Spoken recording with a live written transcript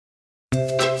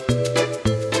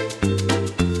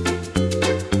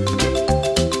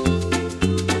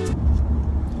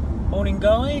Morning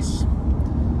guys,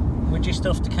 we're just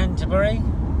off to Canterbury.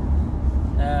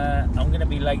 I'm going to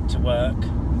be late to work,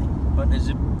 but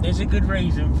there's a good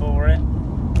reason for it.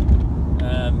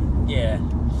 Yeah.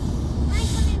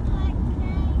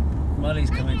 Molly's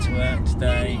coming to work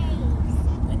today,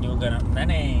 and you're going up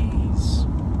Nanny's.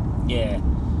 Yeah.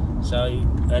 So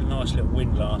had a nice little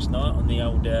win last night on the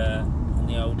old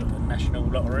National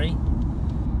Lottery,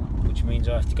 which means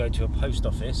I have to go to a post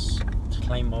office to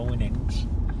claim my winnings,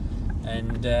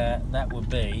 and that would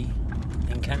be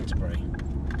in Canterbury.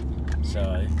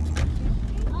 So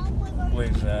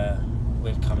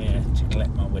we've come here to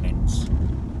collect my winnings.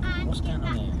 What's going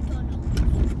on here?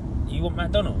 You want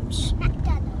McDonald's?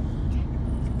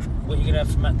 What are you gonna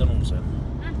have for McDonald's then?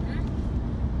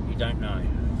 You don't know.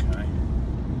 Okay.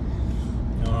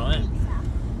 All right.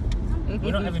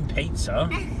 We're not having pizza.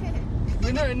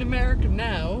 We're not in America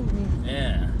now.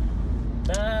 Yeah.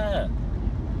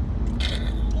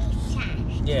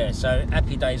 Yeah. So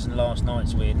happy days and last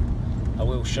night's win. I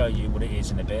will show you what it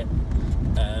is in a bit.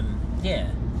 Yeah.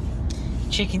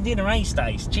 Chicken dinner, eh,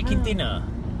 Stace? Chicken dinner.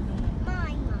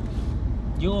 My mummy.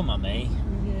 Your mummy?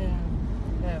 Yeah.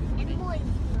 And my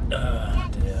Oh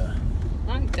dear.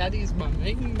 I'm Daddy's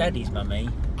mummy. Daddy's mummy?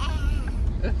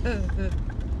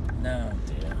 No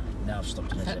dear. Now I've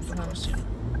stopped at the zebra crossing.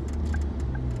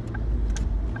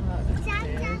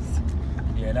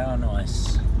 Yeah, they are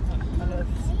nice.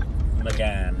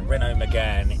 Megane. Renault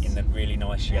Megane in the really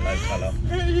nice yellow colour.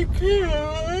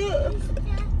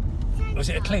 Was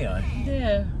it a Clio?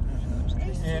 Yeah.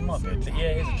 Yeah, it might be. Yeah,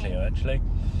 it is a Clio actually.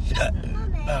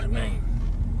 Pardon me.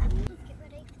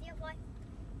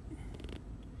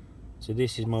 So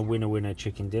this is my winner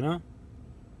chicken dinner.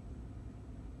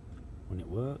 When it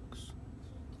works.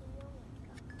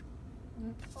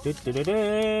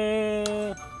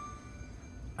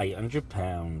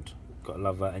 £800. Gotta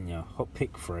love that, ain't ya? Hot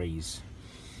pick freeze.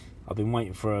 I've been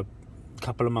waiting for a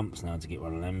couple of months now to get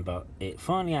one of them, but it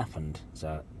finally happened.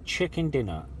 So chicken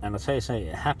dinner, and I'll tell you something,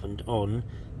 it happened on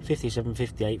 57,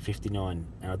 58, 59,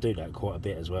 and I do that quite a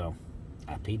bit as well.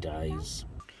 Happy days.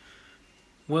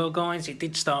 Well guys, it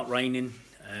did start raining.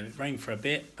 It rained for a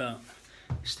bit, but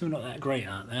it's still not that great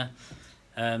out there.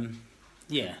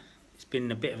 Yeah, it's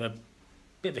been a bit of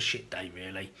a shit day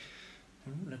really.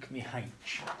 Ooh, look at me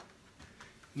H.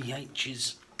 Me H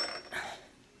is,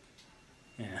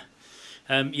 yeah.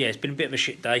 Yeah, it's been a bit of a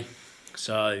shit day,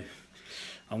 so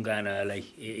I'm going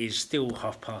early. It is still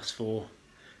 4:30.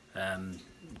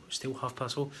 Still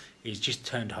 4:30. It's just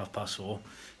turned 4:30.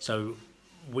 So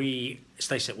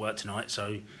Stacey's at work tonight,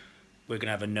 so we're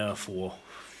gonna have a Nerf war.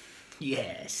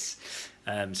 Yes.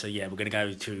 So yeah, we're gonna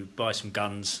go to buy some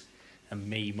guns, and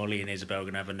me, Molly, and Isabel are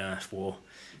gonna have a Nerf war.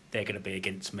 They're gonna be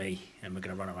against me, and we're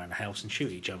gonna run around the house and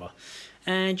shoot each other.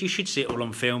 And you should see it all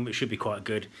on film. It should be quite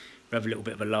good. We'll have a little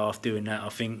bit of a laugh doing that, I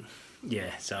think.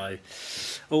 Yeah, so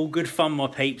all good fun, my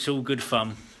peeps. All good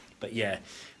fun. But yeah,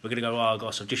 we're gonna go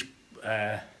Argos. I've just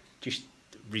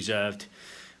reserved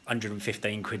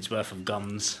 115 quid's worth of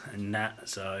guns and that.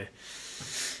 So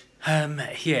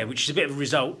yeah, which is a bit of a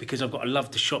result because I've got a love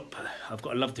to shop. I've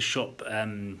got a love to shop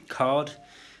card.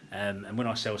 And when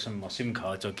I sell some of my SIM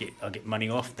cards, I get money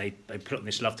off. They put on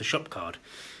this love to shop card,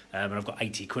 and I've got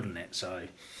 80 quid on it. So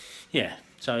yeah,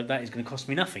 so that is going to cost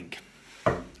me nothing.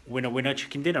 Winner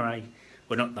chicken dinner, eh?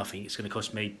 Well, not nothing. It's going to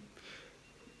cost me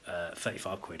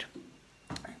 35 quid.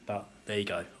 But there you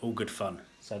go, all good fun.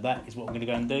 So that is what I'm going to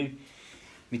go and do.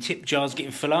 My tip jar's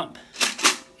getting full up.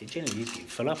 It generally is getting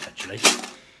full up actually.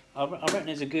 I reckon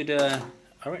there's a good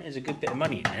bit of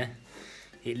money in there.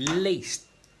 At least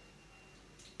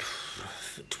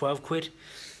 12 quid?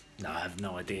 No, I have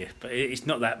no idea, but it's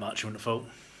not that much, I wouldn't have thought.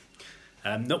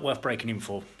 Not worth breaking in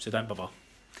for, so don't bother.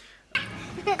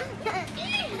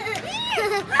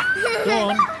 Go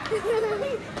on.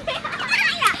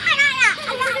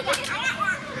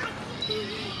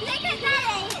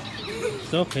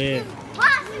 Stop it.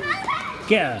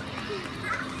 Get her.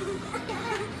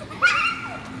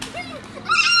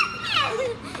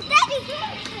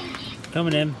 Come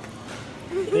on in.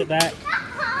 Get back.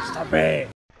 Stop it.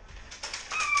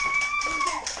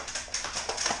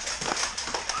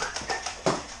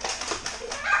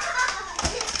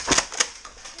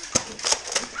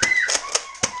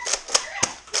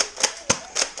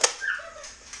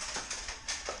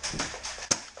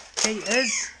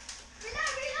 Cheaters.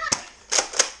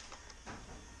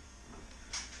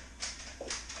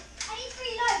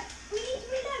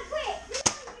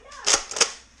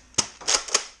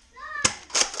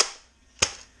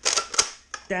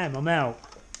 Damn, I'm out.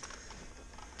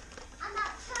 I'm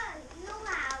out first.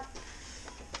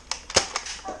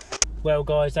 Well,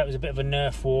 guys, that was a bit of a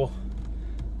nerf war.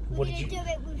 What did you do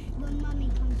it when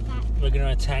Mummy comes back. We're going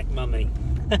to attack Mummy.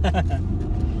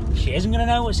 She isn't going to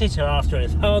know what's hit her after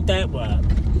it's hard day at work.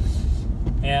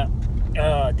 Yeah.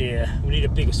 Oh dear. We need a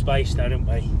bigger space though, don't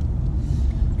we?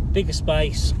 Bigger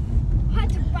space. I had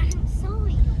to run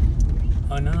outside.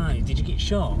 I know. Did you get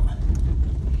shot?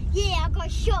 Yeah, I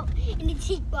got shot in the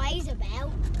cheek by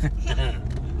Isabel. Yeah,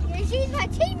 she's my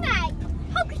teammate.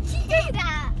 How could she do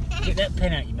that? Get that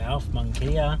pen out your mouth,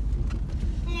 monkey, yeah?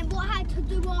 And then what I had to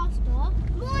do after?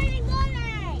 Molly,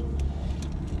 Molly!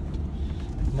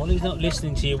 Molly's not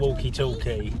listening to your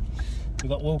walkie-talkie. We've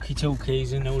got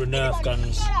walkie-talkies and all the Nerf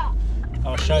guns. Shut up.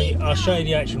 I'll show you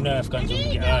the actual Nerf guns when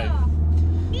we get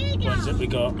home. The ones that we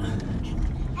got.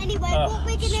 Anyway, what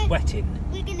we're gonna sweating.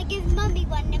 We're gonna give Mummy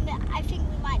one, and I think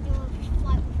we might do a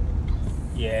fight with us.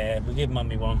 Yeah, we'll give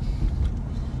Mummy one.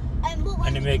 And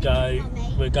then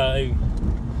we'll go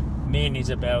me and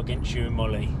Isabel against you and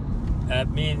Molly.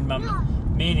 Me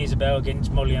and Isabel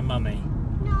against Molly and Mummy.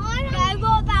 No,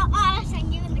 what about us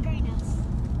and you and the grown-ups?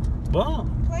 What?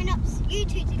 Grown-ups, you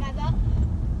two together,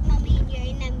 Mummy and you,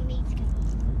 and then me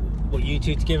together. What, you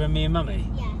two together, me and Mummy?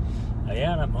 Yeah. Oh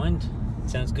yeah, I don't mind.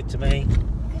 Sounds good to me.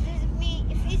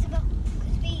 Because Isabel,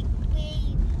 because we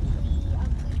are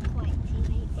good quiet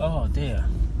teammates. Oh dear.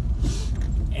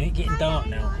 And it's getting dark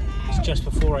now. It's just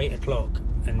before 8 o'clock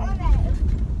and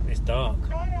it's dark.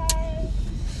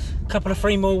 Couple of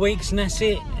 3 more weeks and that's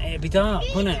it. It'll be dark,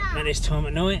 won't it? At this time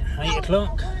at night, 8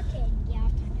 o'clock.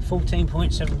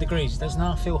 14.7 degrees. Doesn't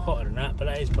half feel hotter than that, but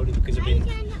that is probably because I've been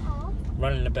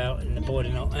running about in the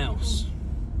boarding house.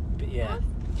 But yeah,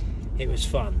 it was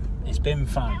fun. It's been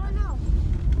fun.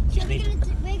 So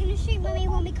we're gonna shoot Mummy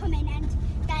when we come in, and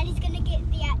Daddy's gonna get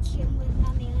the action with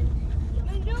Mummy and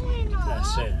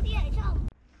That's it. Yeah, it's on.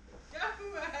 Go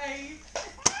away.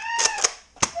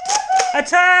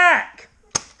 Attack!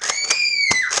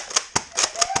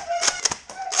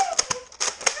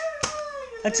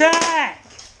 Attack!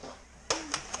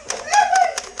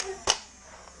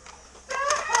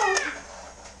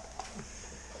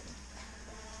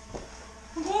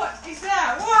 What is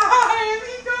that? Why have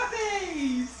you got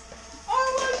these? Oh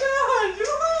my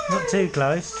god! Not too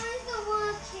close. Why is it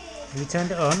working? Have you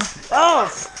turned it on? Oh!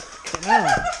 No.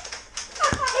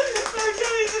 Don't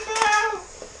kill Isabel!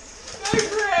 Go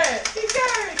for it! Keep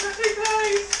going! Not too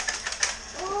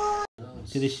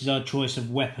close! So this is our choice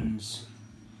of weapons.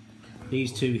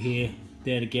 These two here,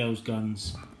 they're the girls'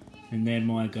 guns, and they're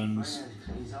my guns.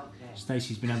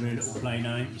 Stacey's been having a little play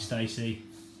now, ain't you, Stacey?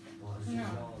 No.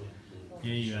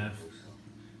 Yeah, you have.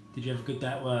 Did you have a good day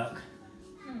at work?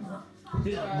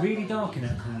 Is it really dark in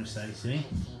that corner, Stacey?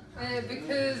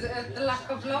 Because of the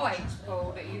lack of light,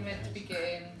 Paul, that you meant to be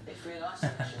getting.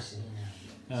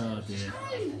 Oh dear.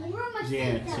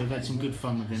 Yeah, so we've had some good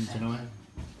fun with him tonight.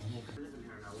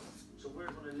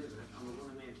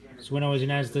 So when I was in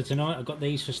Asda tonight, I got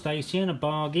these for Stacey in a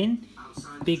bargain.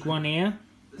 Big one here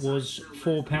was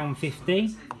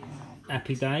 £4.50.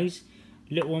 Happy days.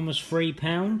 Little one was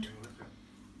 £3.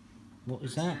 What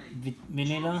was that?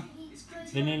 Vanilla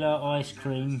ice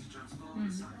cream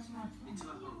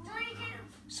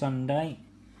sundae.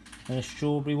 And a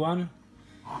strawberry one.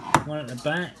 One at the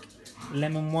back.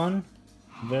 Lemon one.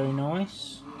 Very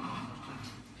nice.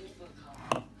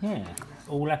 Yeah.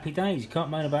 All happy days. Can't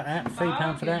moan about that.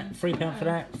 £3 for that. £3 for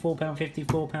that. £4.50.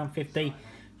 £4.50.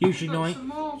 Usually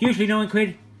 £9. Usually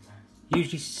 £9.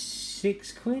 Usually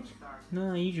 £6.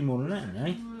 No, usually more than that,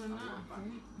 eh?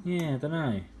 Yeah, I don't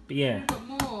know. But yeah.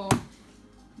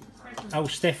 Oh,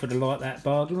 Steph would have liked that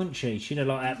bargain, wouldn't she? She'd have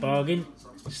liked that bargain.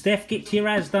 Steph, get to your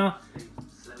Asda.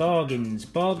 Bargains,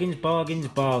 bargains, bargains,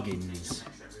 bargains.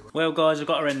 Well, guys, I've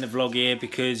got to end the vlog here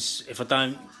because if I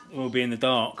don't, we'll be in the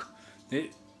dark.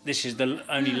 This is the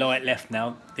only light left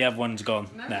now. The other one's gone.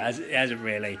 No, it hasn't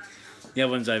really. The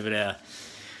other one's over there.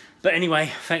 But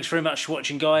anyway, thanks very much for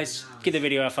watching, guys. Give the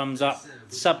video a thumbs up.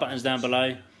 Sub button's down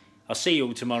below. I'll see you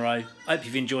all tomorrow. Hope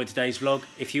you've enjoyed today's vlog.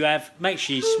 If you have, make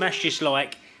sure you smash this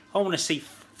like. I want to see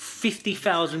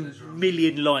 50,000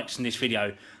 million likes in this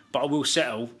video, but I will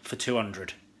settle for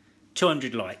 200.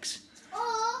 200 likes.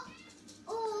 Or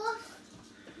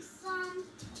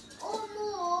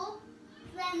more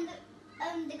than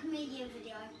the comedian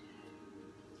video.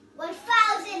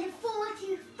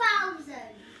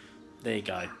 1,040,000. There you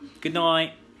go. Good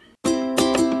night.